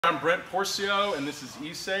I'm Brent Porcio, and this is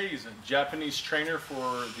Issei. He's a Japanese trainer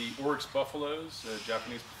for the Oryx Buffaloes, a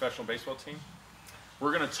Japanese professional baseball team.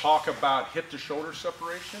 We're going to talk about hip-to-shoulder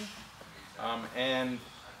separation.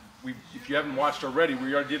 If you haven't watched already,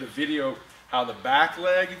 we already did a video how the back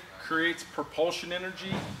leg creates propulsion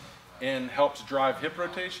energy and helps drive hip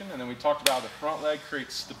rotation. And then we talked about how the front leg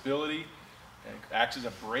creates stability and acts as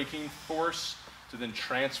a braking force to then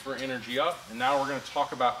transfer energy up. And now we're going to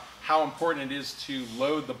talk about how important it is to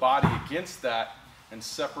load the body against that and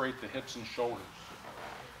separate the hips and shoulders.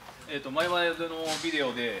 前々のビデ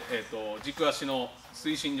オで、軸足の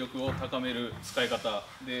推進力を高める使い方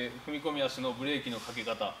で、踏み込み足のブレーキのかけ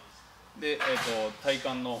方で、体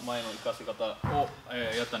幹の前の生かせ方を、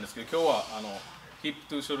やったんですけど、今日はヒップ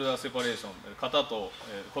トゥショルダーセパレーション、肩と、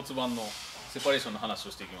骨盤のセパレーションの話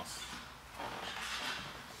をしていきます。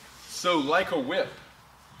So like a whip,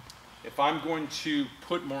 if I'm going to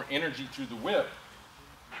put more energy through the whip,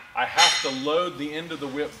 I have to load the end of the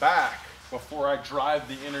whip back before I drive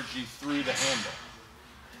the energy through the handle.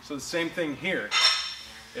 So the same thing here.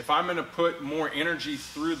 If I'm going to put more energy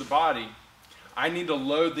through the body, I need to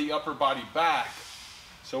load the upper body back.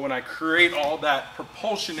 So when I create all that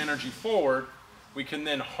propulsion energy forward, we can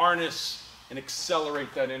then harness and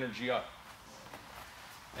accelerate that energy up.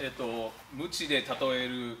 ムチで例え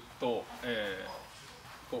ると、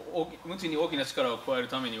ムチに大きな力を加える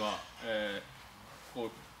ためには、こ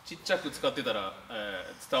うちっちゃく使ってたら、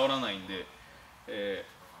伝わらないんで、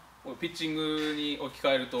ピッチングに置き換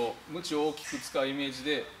えるとムチを大きく使うイメージ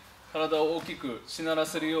で体を大きくしなら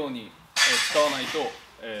せるように、使わないと、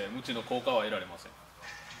ムチの効果は得られません。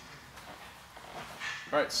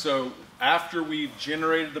All right, so after we've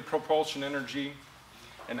generated the propulsion energy,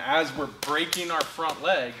 and as we're breaking our front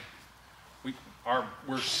leg,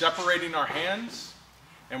 we're separating our hands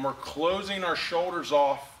and we're closing our shoulders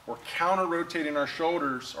off. We're counter-rotating our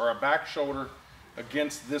shoulders or our back shoulder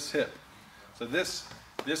against this hip. So this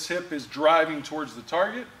hip is driving towards the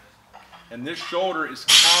target, and this shoulder is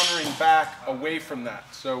countering back away from that.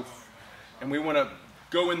 So, and we want to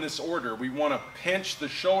go in this order. We want to pinch the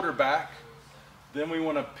shoulder back, then we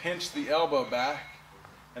want to pinch the elbow back,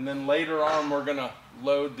 and then later on we're going to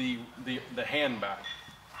load the hand back.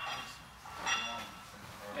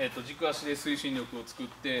 軸足で推進力を作っ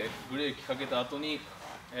てブレーキかけた後に、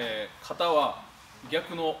肩は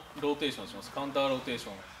逆のローテーションをします。カウンターローテーショ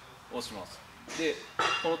ンをします。で、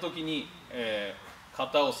この時に、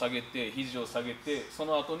肩を下げて肘を下げてそ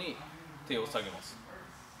の後に手を下げます。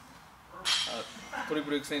トリプ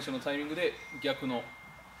ルエクステンションのタイミングで逆の、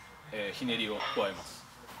ひねりを加えます。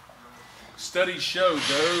Studies show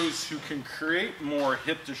those who can create more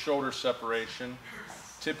hip to shoulder separation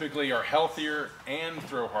typically are healthier and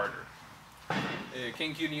throw harder.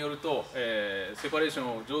 研究によると、セパレーショ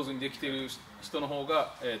ンを上手にできている人の方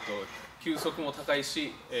が、球速も高い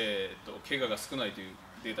し、怪我が少ないという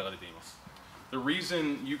データが出ています。The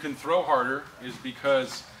reason you can throw harder is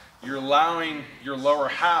because you're allowing your lower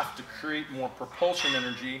half to create more propulsion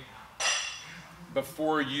energy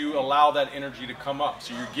before you allow that energy to come up.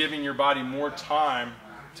 So you're giving your body more time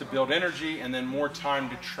to build energy and then more time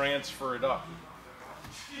to transfer it up.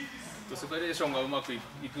 セパレーションがうまくい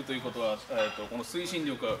くということは、この推進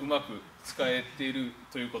力がうまく使えている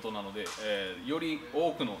ということなので、より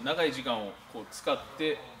多くの長い時間をこう使っ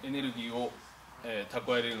てエネルギーを、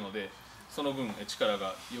蓄えれるので、その分力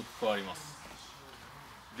がよく加わります。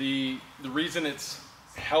The reason it's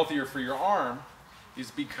healthier for your arm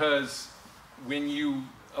is because when you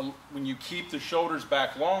keep the shoulders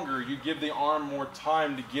back longer, you give the arm more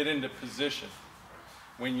time to get into position.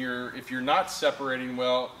 If you're not separating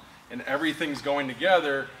well and everything's going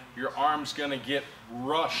together, your arm's going to get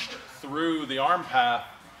rushed through the arm path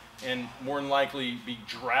and more than likely be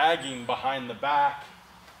dragging behind the back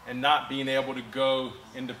and not being able to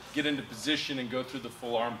get into position and go through the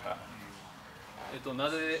full arm path. な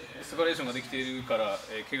ぜセパレーションができているから、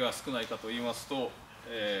怪我が少ないかと言いますと、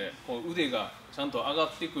こう腕がちゃんと上が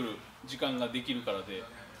ってくる時間ができるからで、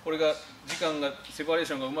これがセパレー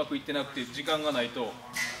ションがうまくいってなくて時間がないと、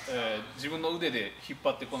自分の腕で引っ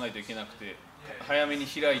張ってこないといけなくて早めに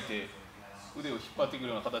開いて腕を引っ張ってくる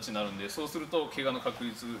ような形になるんで、そうすると怪我の確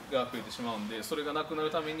率が増えてしまうんで、それがなくなる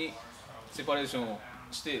ためにセパレーションを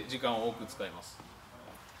して時間を多く使います。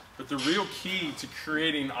But the real key to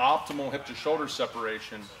creating optimal hip to shoulder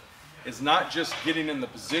separation is not just getting in the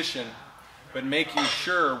position, but making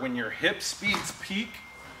sure when your hip speeds peak,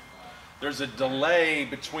 there's a delay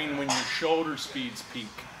between when your shoulder speeds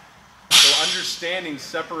peak. So understanding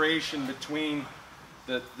separation between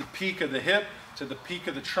the peak of the hip to the peak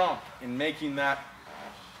of the trunk and making that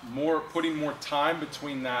putting more time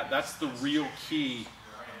between that, that's the real key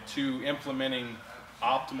to implementing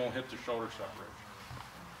optimal hip to shoulder separation?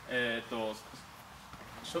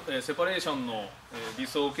 セパレーションの理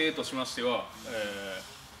想形としましては、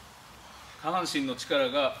下半身の力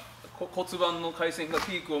が骨盤の回線が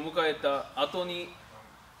ピークを迎えた後に、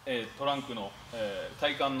トランクの、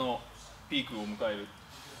体幹のピークを迎える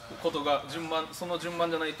ことがその順番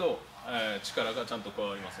じゃないと、力がちゃんと加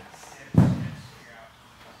わりません。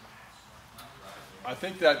I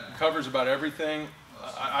think that covers about everything.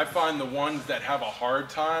 I find the ones that have a hard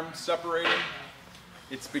time separating,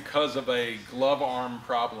 it's because of a glove arm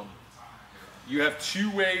problem. You have two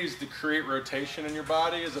ways to create rotation in your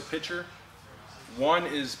body as a pitcher. One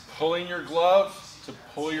is pulling your glove to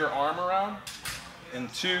pull your arm around,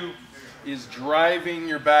 and two is driving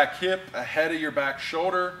your back hip ahead of your back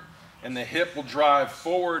shoulder, and the hip will drive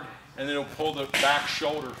forward and it'll pull the back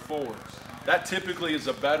shoulder forward. That typically is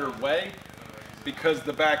a better way because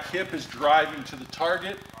the back hip is driving to the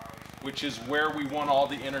target, which is where we want all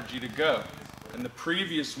the energy to go. And the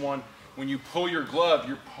previous one, when you pull your glove,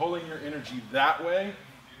 you're pulling your energy that way,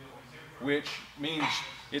 which means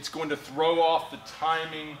it's going to throw off the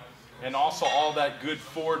timing and also all that good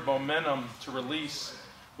forward momentum to release,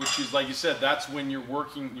 which is, like you said, that's when you're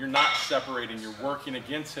working, you're not separating, you're working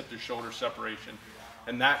against hip to shoulder separation.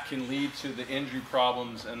 And that can lead to the injury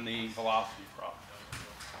problems and the velocity problems.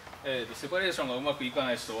 セパレーションがうまくいか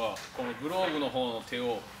ない人は、このグローブの方の手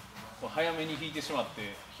を早めに引いてしまっ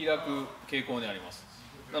て開く傾向にあります。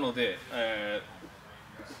なので、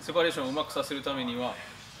セパレーションをうまくさせるためには、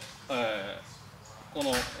こ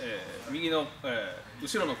の、右の、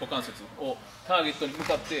後ろの股関節をターゲットに向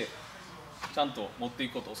かってちゃんと持ってい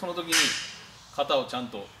くこと、その時に肩をちゃん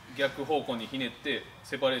と逆方向にひねって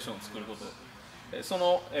セパレーションを作ること、そ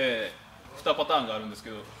の、2パターンがあるんです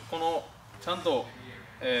けど、このちゃんと、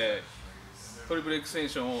トリプルエクステン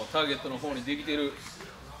ションをターゲットの方にできている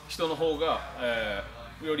人の方が、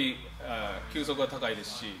より球速が高いで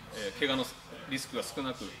すし、怪我のリスクが少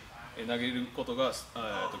なく投げることが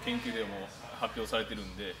研究でも発表されている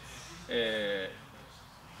んで、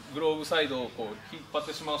グローブサイドをこう引っ張っ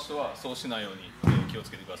てしまう人はそうしないように気を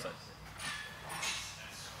つけてください。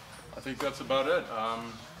I think that's about it.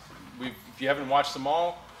 If you haven't watched them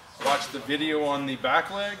all, watch the video on the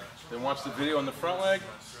back leg, then watch the video on the front leg,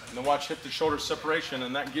 and then watch hip to shoulder separation,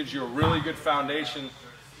 and that gives you a really good foundation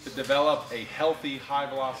to develop a healthy high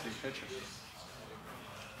velocity pitcher.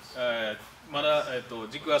 まだ、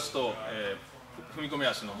軸足と、踏み込み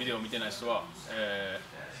足のビデオを見てない人は、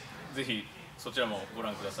ぜひそちらもご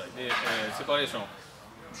覧ください。で、セパレーション、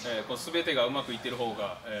こう全てがうまくいっている方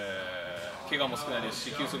が、怪我も少ないです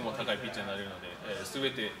し、球速も高いピッチャーになれるので、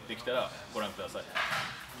全てできたらご覧ください。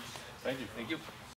Thank you. Thank you.